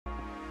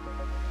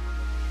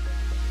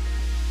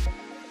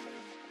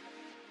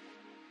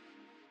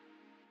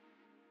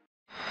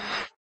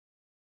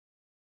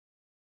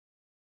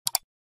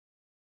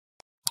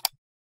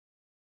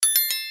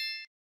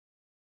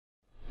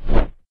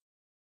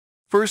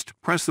First,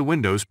 press the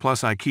Windows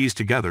plus I keys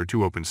together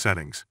to open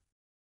Settings.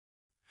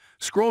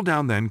 Scroll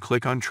down, then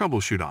click on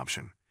Troubleshoot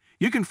option.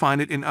 You can find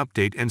it in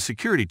Update and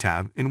Security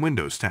tab in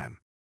Windows 10.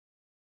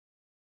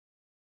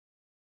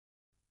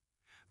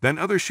 Then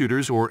Other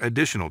Shooters or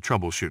Additional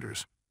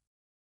Troubleshooters.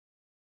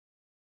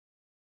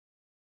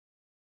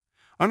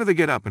 Under the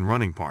Get Up and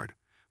Running part,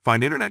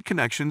 find Internet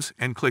Connections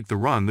and click the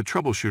Run the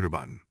Troubleshooter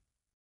button.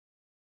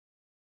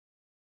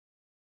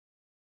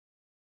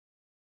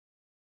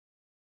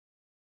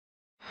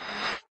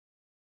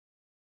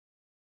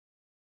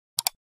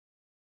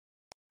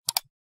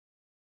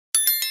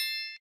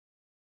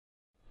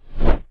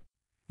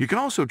 You can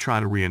also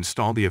try to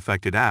reinstall the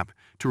affected app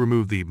to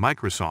remove the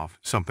Microsoft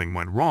Something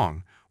Went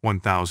Wrong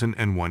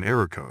 1001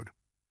 error code.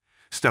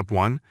 Step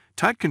 1.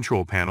 Type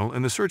Control Panel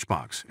in the search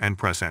box and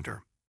press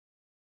Enter.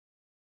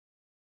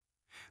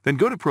 Then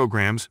go to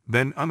Programs,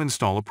 then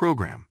uninstall a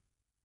program.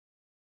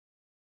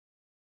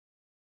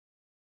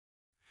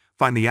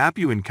 Find the app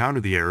you encounter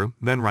the error,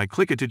 then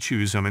right-click it to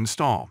choose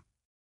Uninstall.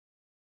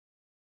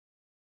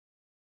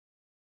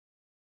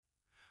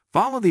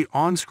 Follow the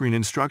on-screen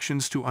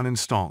instructions to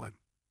uninstall it.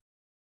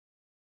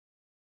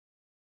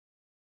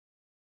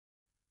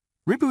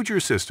 Reboot your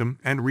system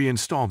and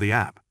reinstall the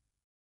app.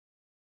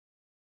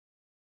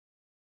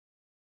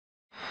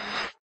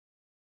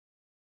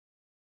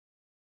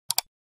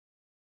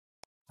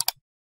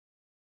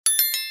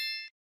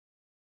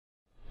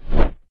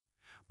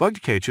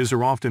 Bugged caches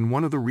are often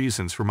one of the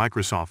reasons for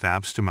Microsoft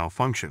apps to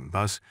malfunction,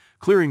 thus,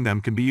 clearing them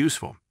can be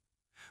useful.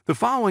 The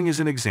following is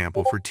an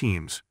example for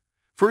Teams.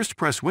 First,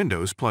 press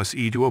Windows plus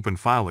E to open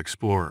File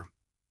Explorer.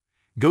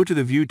 Go to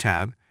the View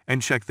tab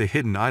and check the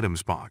Hidden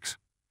Items box.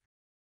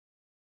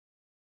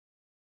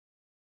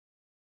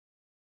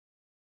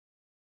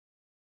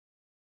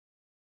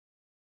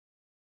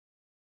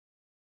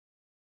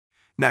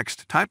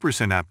 Next, type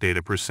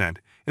 %appdata%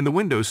 in the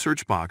Windows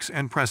search box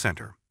and press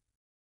Enter.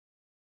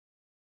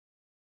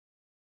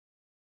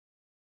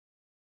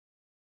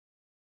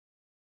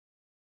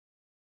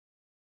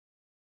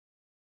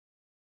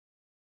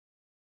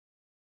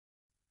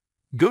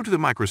 Go to the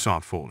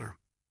Microsoft folder.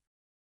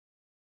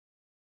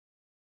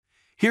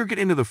 Here, get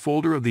into the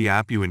folder of the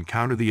app you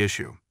encounter the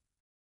issue.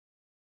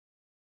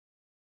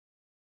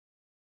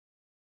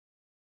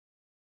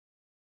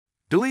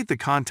 Delete the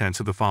contents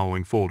of the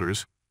following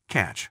folders: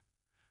 Cache,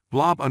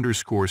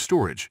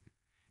 blob_storage,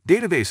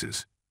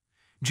 databases,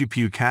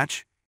 GPU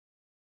cache,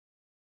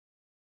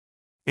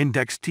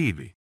 index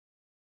TV,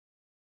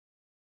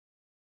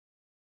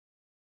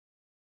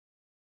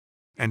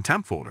 and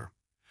temp folder.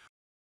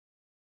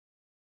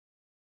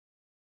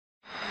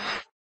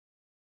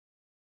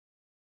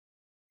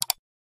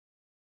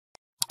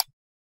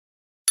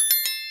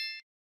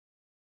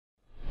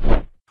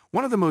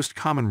 One of the most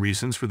common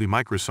reasons for the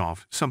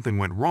Microsoft Something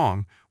Went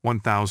Wrong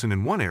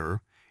 1001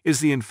 error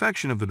is the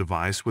infection of the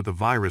device with a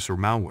virus or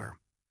malware.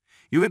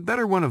 You had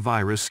better run a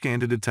virus scan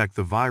to detect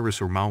the virus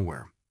or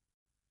malware.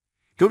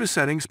 Go to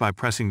Settings by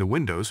pressing the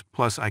Windows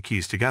plus I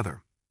keys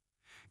together.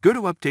 Go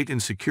to Update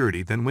and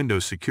Security, then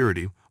Windows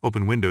Security,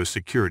 open Windows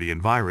Security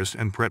and Virus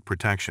and Threat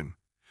Protection,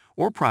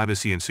 or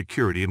Privacy and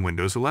Security in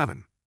Windows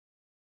 11.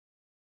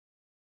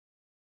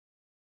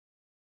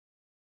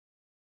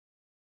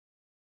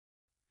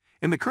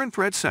 In the Current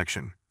Threat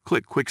section,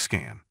 click Quick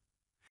Scan.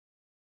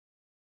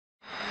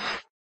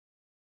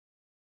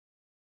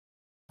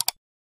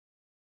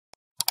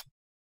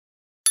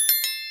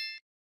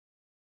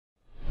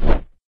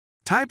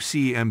 Type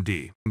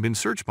CMD in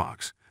search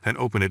box, then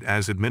open it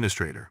as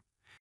Administrator.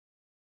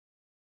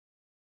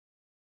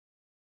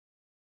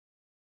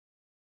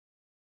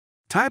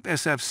 Type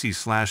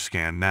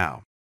SFC/scan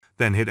now,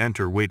 then hit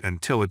Enter. Wait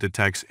until it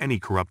detects any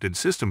corrupted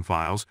system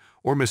files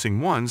or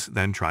missing ones,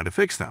 then try to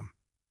fix them.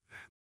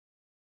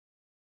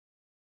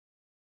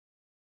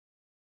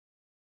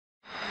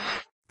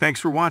 Thanks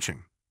for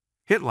watching.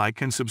 Hit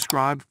like and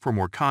subscribe for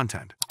more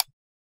content.